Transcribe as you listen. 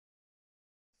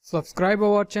Subscribe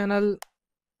our channel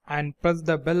and press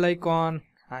the bell icon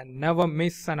and never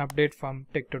miss an update from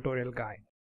TechTutorialGuide.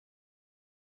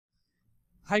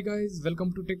 Hi guys,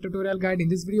 welcome to TechTutorialGuide. In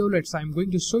this video, I'm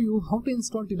going to show you how to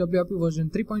install TWRP version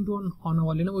 3.1 on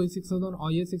our Lenovo A6000 or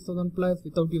A6000 Plus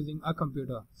without using a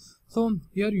computer. So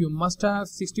here you must have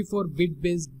 64-bit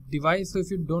based device. So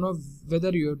if you don't know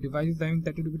whether your device is having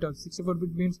 32-bit or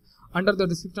 64-bit means, under the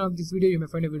description of this video you may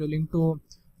find a video link to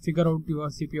figure out your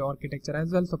CPU architecture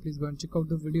as well. So please go and check out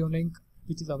the video link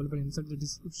which is available inside the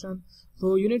description.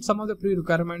 So you need some of the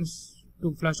pre-requirements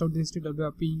to flash out this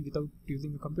TWRP without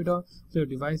using a computer. So your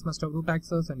device must have root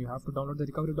access and you have to download the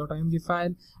recovery.img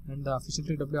file and the official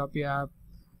TWRP app.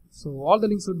 So all the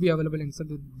links would be available inside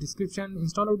the description.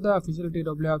 Install out the official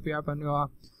TWRP app on your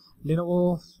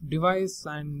Lenovo device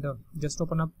and just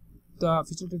open up the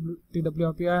official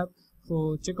TWRP app.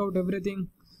 So check out everything.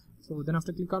 So then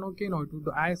after click on OK. Now it would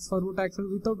ask for root access.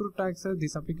 Without root access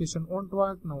this application won't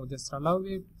work. Now just allow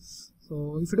it.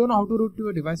 So if you don't know how to root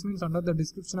your device means, under the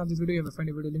description of this video you will find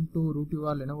a video link to root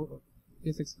your Lenovo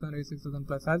A6000 A6000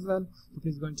 Plus as well. So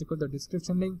please go and check out the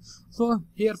description link. So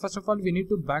here first of all we need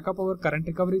to back up our current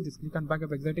recovery. Just click on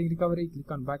backup existing recovery,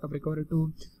 click on backup recovery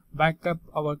to back up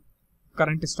our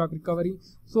current stock recovery.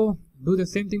 So do the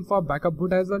same thing for backup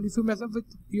boot as well. If you mess up with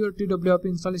your TWRP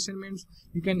installation means,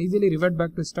 you can easily revert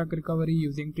back to stock recovery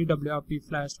using TWRP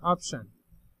flash option.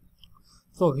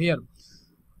 So here,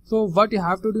 so what you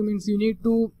have to do means, you need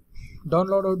to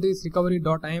download out this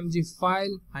recovery.img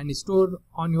file and store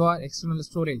on your external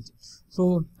storage.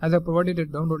 So as I provided a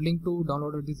download link to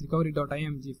download this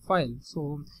recovery.img file.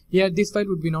 So here this file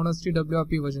would be known as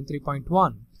TWRP version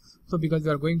 3.1. So because we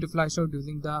are going to flash out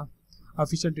using the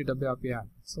official TWRP app.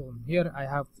 So here I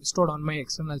have stored on my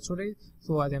external storage.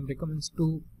 So as I am recommends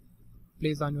to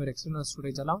place on your external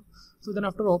storage allow. So then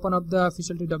after open up the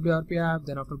official TWRP app,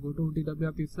 then after go to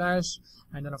TWRP flash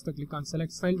and then after click on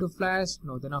select file to flash.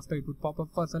 Now then after it would pop up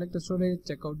for select storage,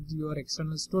 check out your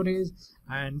external storage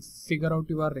and figure out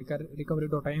your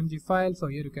recovery.img file. So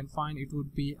here you can find it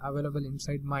would be available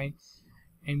inside my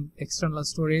external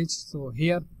storage. So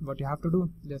here what you have to do,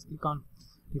 just click on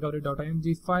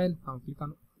recovery.img file. Now click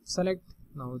on select.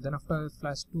 Now then after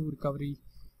flash to recovery.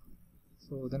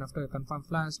 So then after confirm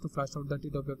flash to flash out the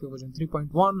TWRP version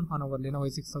 3.1 on our Lenovo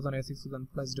A6000 A6000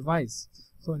 Plus device.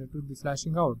 So it will be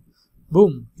flashing out.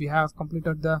 Boom, we have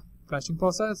completed the flashing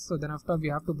process. So then after we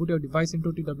have to boot your device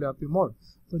into TWRP mode.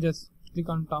 So just click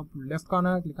on top left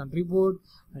corner, click on reboot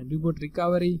and reboot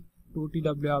recovery to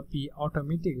TWRP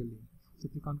automatically. So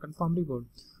click on confirm reboot.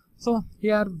 So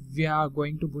here we are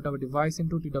going to boot our device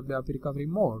into TWRP recovery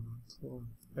mode. So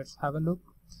let's have a look.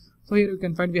 So here you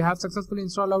can find we have successfully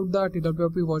installed out the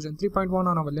TWRP version 3.1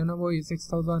 on our Lenovo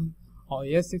A6000 or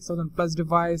A6000 Plus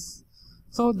device.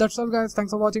 So that's all guys. Thanks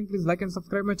for watching. Please like and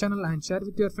subscribe my channel and share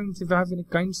with your friends. If you have any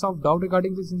kinds of doubt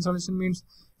regarding this installation means,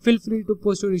 feel free to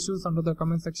post your issues under the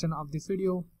comment section of this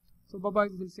video. So bye bye.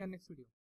 We'll see you in next video.